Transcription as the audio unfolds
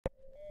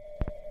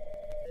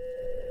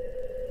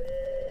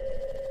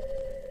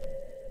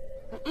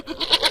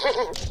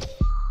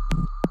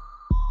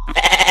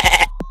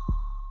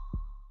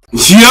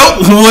Yo,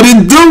 what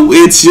it do?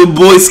 It's your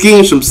boy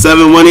Schemes from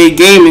 718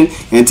 Gaming,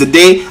 and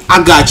today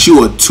I got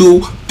you a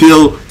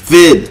 2-bill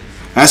vid.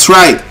 That's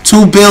right,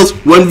 2 bills,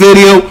 1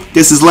 video.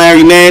 This is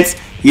Larry Nance.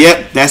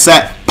 Yep, that's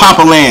at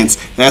Papa Lance.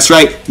 That's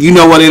right, you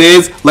know what it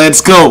is. Let's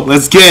go,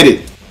 let's get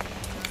it.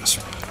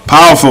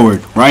 Power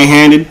forward,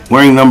 right-handed,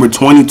 wearing number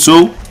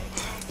 22,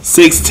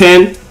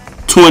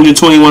 6'10",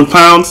 221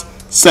 pounds,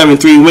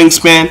 7'3"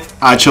 wingspan.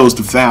 I chose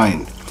the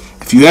Valiant.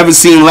 If you ever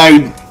seen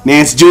Larry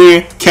Nance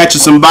Jr. catching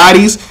some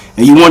bodies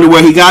and you wonder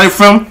where he got it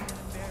from,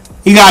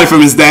 he got it from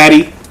his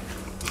daddy.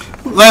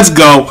 Let's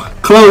go.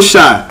 Close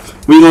shot.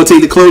 We're going to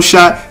take the close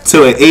shot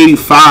to an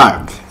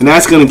 85, and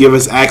that's going to give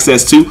us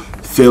access to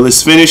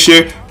fearless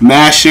finisher,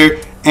 masher,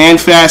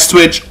 and fast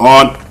twitch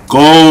on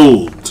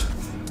gold.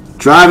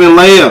 Driving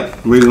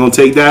layup, we're going to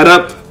take that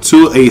up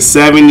to a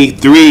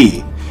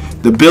 73.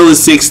 The bill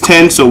is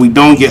 6'10", so we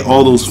don't get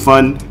all those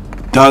fun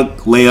dunk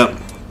layup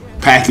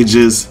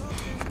packages.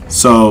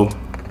 So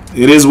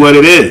it is what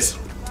it is.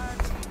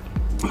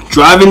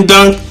 Driving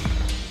dunk,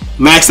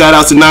 max that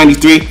out to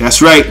 93.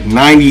 That's right,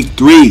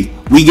 93.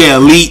 We get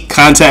elite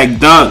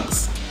contact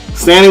dunks.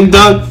 Standing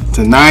dunk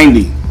to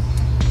 90.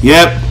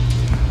 Yep.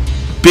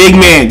 Big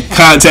man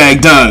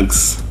contact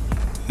dunks.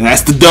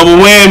 That's the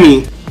double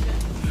whammy.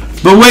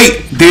 But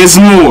wait, there's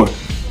more.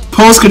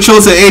 Post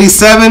control to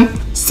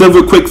 87.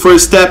 Silver quick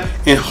first step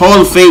and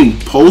Hall of Fame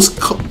post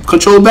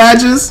control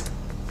badges.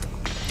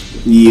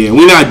 Yeah,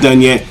 we're not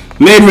done yet.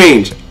 Mid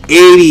range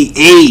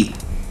 88.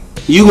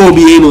 You're gonna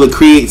be able to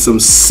create some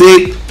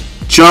sick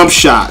jump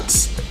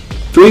shots.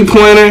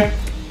 3-pointer,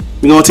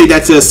 we're gonna take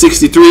that to a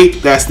 63.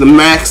 That's the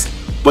max.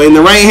 But in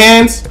the right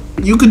hands,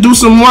 you could do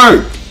some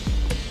work.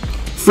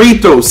 Free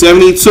throw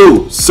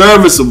 72.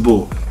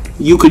 Serviceable.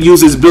 You could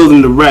use this build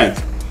in the rec.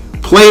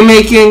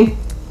 Playmaking,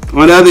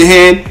 on the other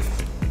hand,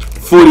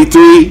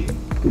 43.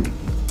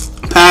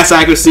 Pass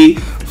accuracy,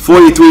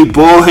 43.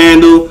 Ball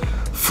handle,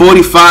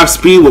 45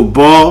 speed with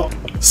ball.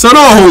 So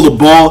don't hold the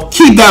ball.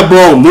 Keep that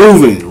ball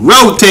moving.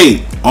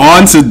 Rotate.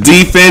 On to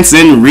defense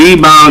and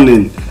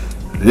rebounding.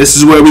 This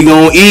is where we're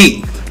going to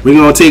eat. We're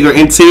going to take our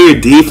interior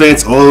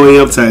defense all the way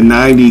up to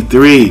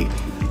 93.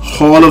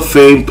 Hall of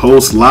Fame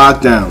post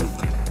lockdown.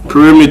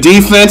 Perimeter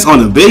defense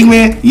on the big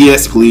man?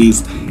 Yes,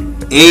 please.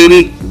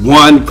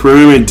 81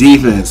 perimeter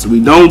defense.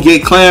 We don't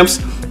get clamps,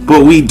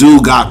 but we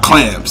do got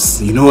clamps.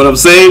 You know what I'm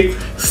saying?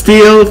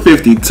 Steal,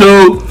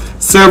 52.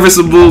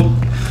 Serviceable.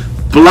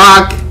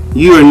 Block.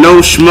 You are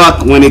no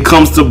schmuck when it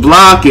comes to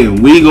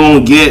blocking. We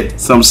gonna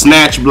get some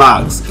snatch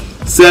blocks.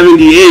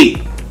 78.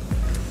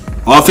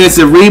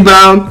 Offensive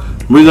rebound,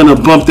 we're gonna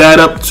bump that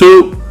up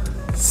to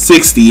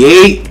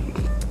 68.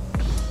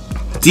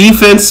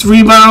 Defense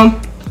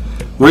rebound,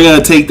 we're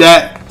gonna take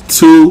that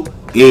to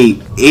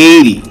a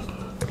 80.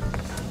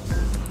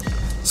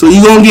 So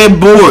you're gonna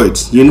get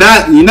boards. You're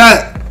not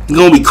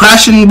gonna be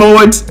crashing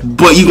boards,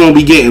 but you're gonna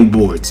be getting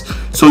boards.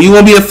 So you're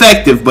gonna be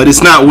effective, but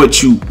it's not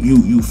what you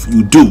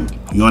do.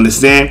 You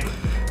understand?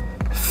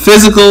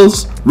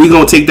 Physicals, we're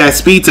going to take that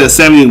speed to a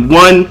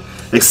 71,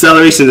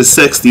 acceleration to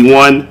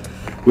 61.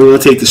 We're going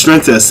to take the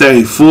strength to a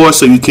 74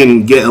 so you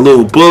can get a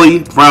little bully,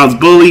 Brown's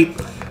bully.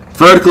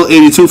 Vertical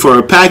 82 for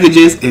our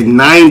packages and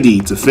 90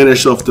 to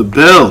finish off the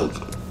build.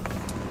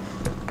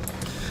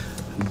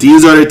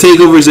 These are the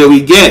takeovers that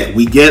we get.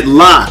 We get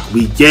lock,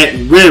 we get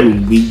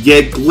rim, we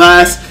get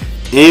glass,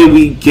 and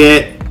we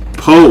get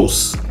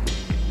post.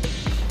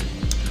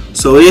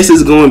 So this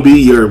is going to be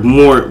your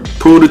more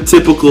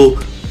prototypical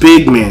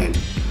big man.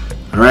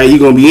 Alright, you're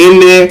going to be in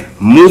there,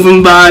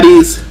 moving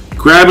bodies,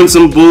 grabbing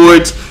some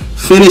boards,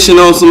 finishing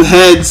on some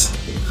heads.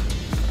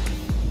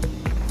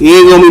 You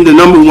ain't going to be the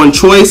number one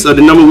choice or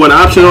the number one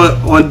option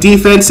on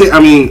defense,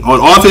 on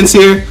offense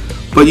here,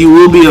 but you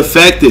will be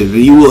effective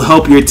and you will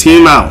help your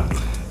team out.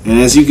 And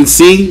as you can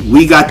see,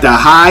 we got the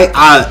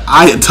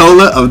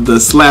HIGH-AYATOLLA of the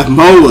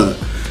SLAMOLA.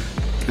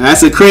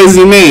 That's a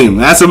crazy name.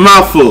 That's a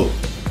mouthful.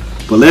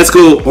 But let's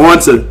go on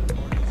to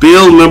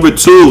build number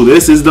 2.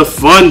 This is the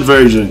fun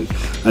version.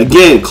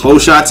 Again,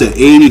 close shot to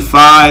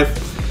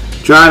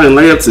 85. Driving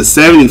layup to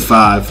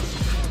 75.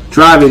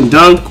 Driving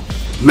dunk,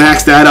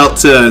 max that out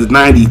to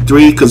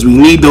 93 because we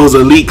need those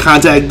elite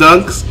contact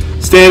dunks.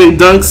 Standing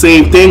dunk,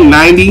 same thing,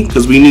 90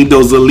 because we need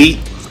those elite.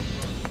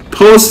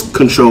 Post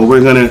control,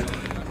 we're going to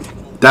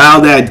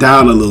dial that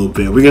down a little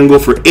bit. We're going to go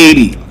for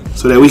 80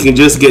 so that we can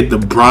just get the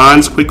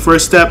bronze quick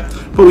first step.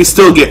 But we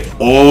still get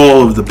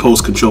all of the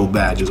post control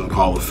badges on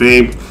Hall of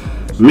Fame.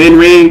 Mid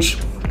range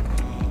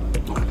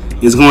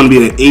is going to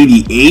be at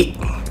 88.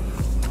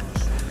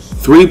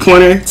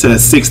 3-pointer to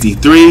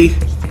 63.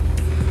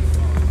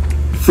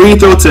 Free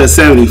throw to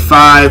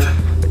 75.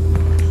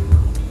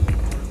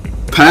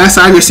 Pass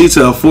accuracy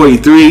to a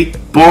 43.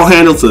 Ball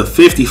handle to a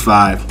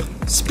 55.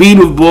 Speed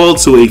with ball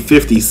to a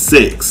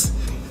 56.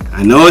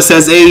 I know it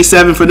says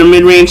 87 for the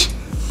mid range,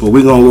 but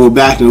we're going to go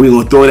back and we're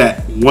going to throw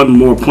that one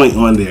more point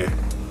on there.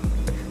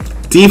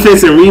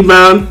 Defense and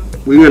rebound,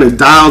 we're going to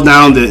dial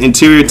down the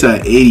interior to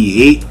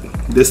 88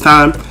 this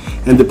time,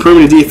 and the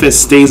perimeter defense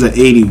stays at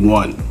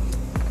 81.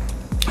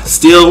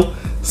 Steal,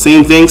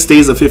 same thing,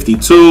 stays at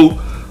 52.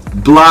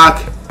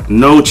 Block,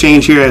 no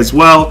change here as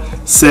well,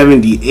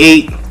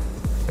 78.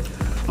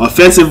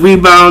 Offensive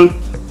rebound,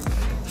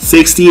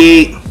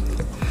 68.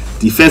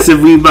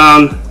 Defensive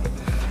rebound,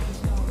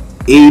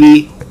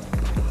 80.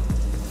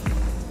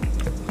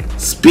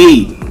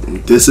 Speed,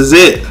 this is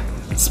it.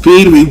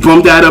 Speed, we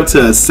bumped that up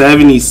to a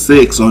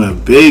 76 on a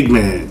big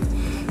man.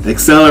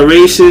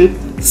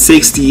 Acceleration,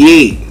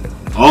 68.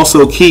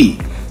 Also key.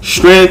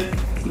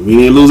 Strength, we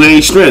didn't lose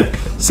any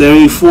strength,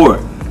 74.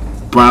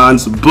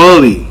 Bronze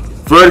bully.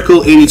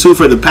 Vertical, 82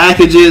 for the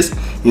packages.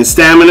 And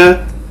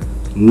stamina,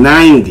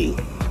 90.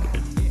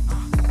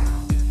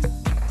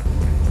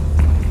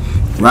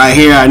 Right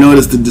here, I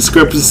noticed the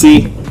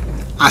discrepancy.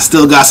 I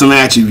still got some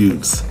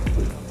attributes.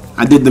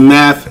 I did the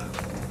math.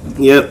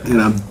 Yep,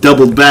 and I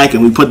doubled back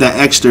and we put that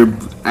extra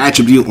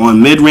attribute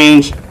on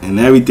mid-range and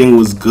everything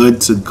was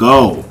good to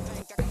go.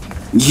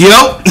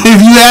 Yup,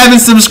 if you haven't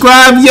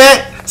subscribed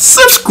yet,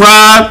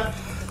 subscribe.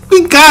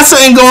 We got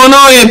something going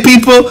on here,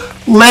 people.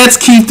 Let's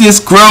keep this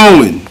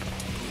growing.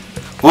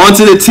 On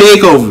to the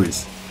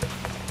takeovers.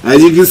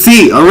 As you can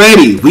see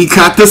already, we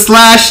got the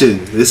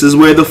slashing. This is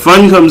where the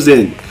fun comes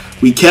in.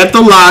 We kept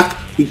the lock,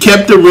 we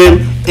kept the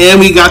rim, and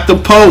we got the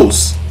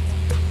post.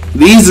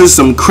 These are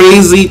some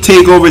crazy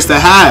takeovers to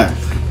have.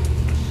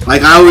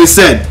 Like I always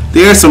said,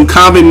 there are some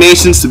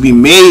combinations to be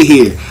made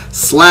here.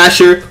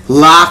 Slasher,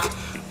 lock.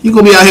 You're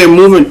going to be out here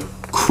moving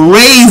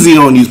crazy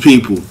on these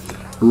people.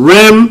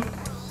 Rim,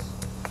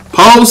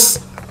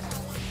 post,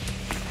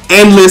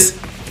 endless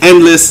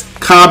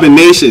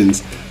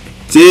combinations.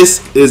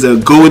 This is a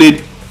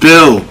goated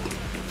build.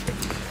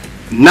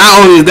 Not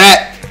only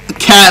that,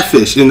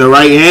 catfish in the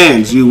right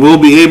hands. You will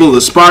be able to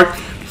spark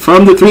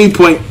from the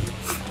 3-point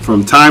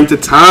from time to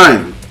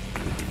time.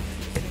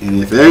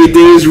 And if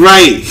everything is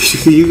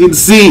right, you can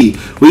see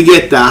we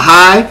get the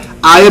high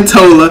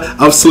Ayatollah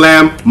of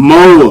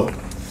Slamola.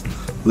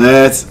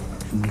 Let's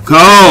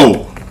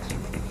go.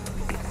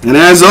 And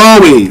as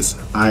always,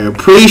 I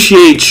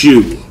appreciate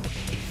you.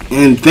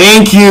 And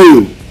thank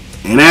you.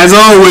 And as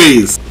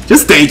always,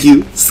 just thank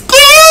you.